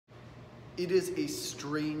It is a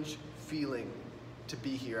strange feeling to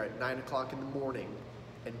be here at 9 o'clock in the morning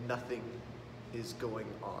and nothing is going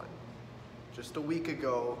on. Just a week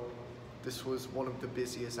ago, this was one of the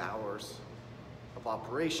busiest hours of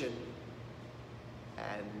operation,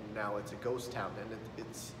 and now it's a ghost town, and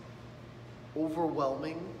it's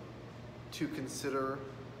overwhelming to consider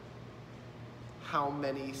how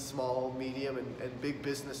many small, medium, and big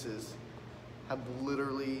businesses have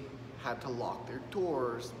literally had to lock their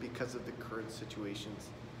doors because of the current situations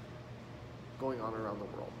going on around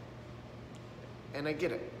the world. And I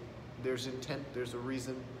get it. There's intent, there's a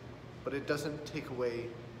reason, but it doesn't take away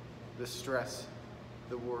the stress,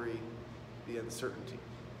 the worry, the uncertainty.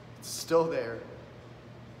 It's still there.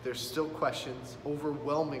 There's still questions,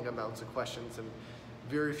 overwhelming amounts of questions, and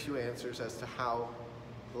very few answers as to how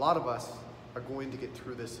a lot of us are going to get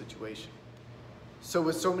through this situation. So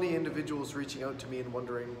with so many individuals reaching out to me and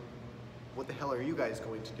wondering, what the hell are you guys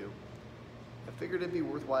going to do? I figured it'd be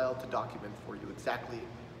worthwhile to document for you exactly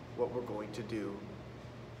what we're going to do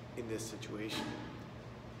in this situation.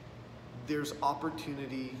 There's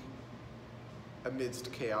opportunity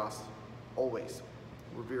amidst chaos, always.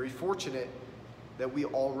 We're very fortunate that we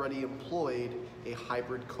already employed a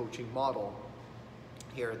hybrid coaching model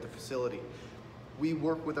here at the facility. We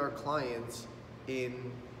work with our clients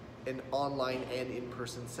in an online and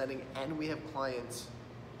in-person setting, and we have clients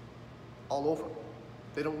all over.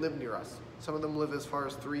 They don't live near us. Some of them live as far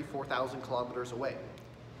as 3,000-4,000 kilometers away.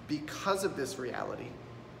 Because of this reality,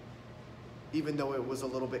 even though it was a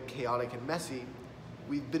little bit chaotic and messy,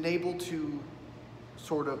 we've been able to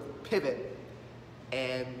sort of pivot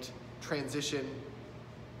and transition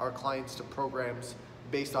our clients to programs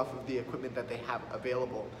based off of the equipment that they have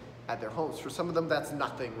available at their homes. For some of them, that's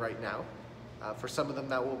nothing right now. For some of them,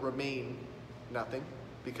 that will remain nothing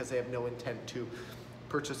because they have no intent to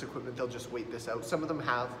purchase equipment. They'll just wait this out. Some of them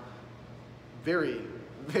have very,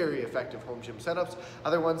 very effective home gym setups.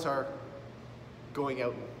 Other ones are going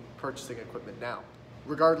out and purchasing equipment now.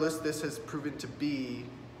 Regardless, this has proven to be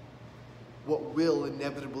what will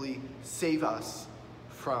inevitably save us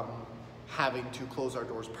from having to close our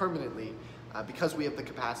doors permanently because we have the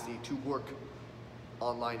capacity to work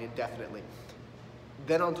online indefinitely.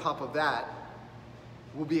 Then on top of that,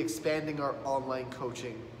 we'll be expanding our online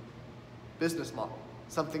coaching business model.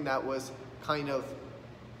 Something that was kind of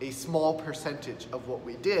a small percentage of what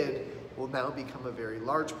we did will now become a very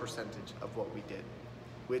large percentage of what we did,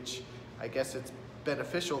 which I guess it's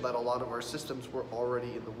beneficial that a lot of our systems were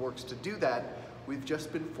already in the works to do that. We've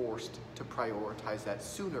just been forced to prioritize that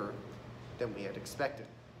sooner than we had expected.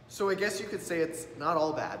 So I guess you could say it's not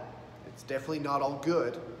all bad. It's definitely not all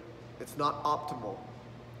good. It's not optimal,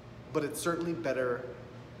 but it's certainly better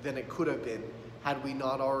than it could have been had we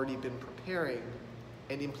not already been preparing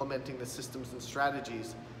and implementing the systems and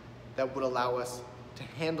strategies that would allow us to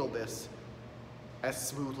handle this as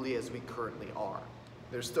smoothly as we currently are.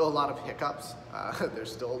 There's still a lot of hiccups,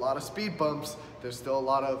 there's still a lot of speed bumps, there's still a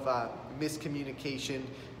lot of miscommunication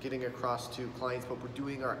getting across to clients, but we're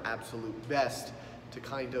doing our absolute best to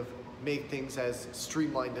kind of make things as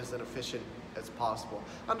streamlined and efficient as possible.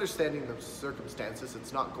 Understanding the circumstances,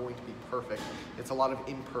 it's not going to be perfect. It's a lot of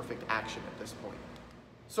imperfect action at this point.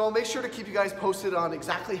 So I'll make sure to keep you guys posted on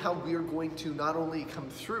exactly how we are going to not only come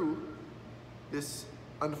through this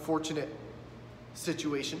unfortunate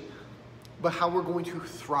situation, but how we're going to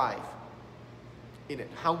thrive in it,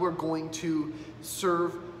 how we're going to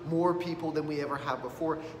serve more people than we ever have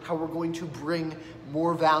before, how we're going to bring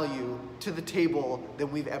more value to the table than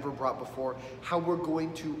we've ever brought before, how we're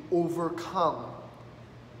going to overcome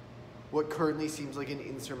what currently seems like an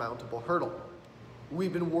insurmountable hurdle.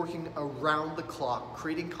 We've been working around the clock,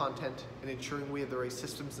 creating content and ensuring we have the right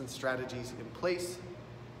systems and strategies in place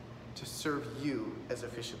to serve you as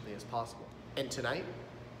efficiently as possible. And tonight,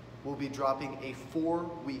 we'll be dropping a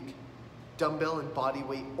 4-week dumbbell and body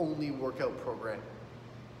weight only workout program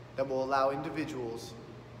that will allow individuals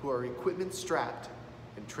who are equipment strapped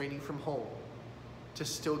and training from home to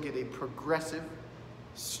still get a progressive,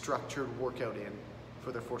 structured workout in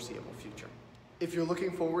for the foreseeable future. If you're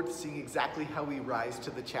looking forward to seeing exactly how we rise to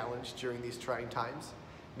the challenge during these trying times,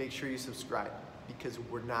 make sure you subscribe because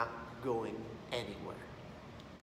we're not going anywhere.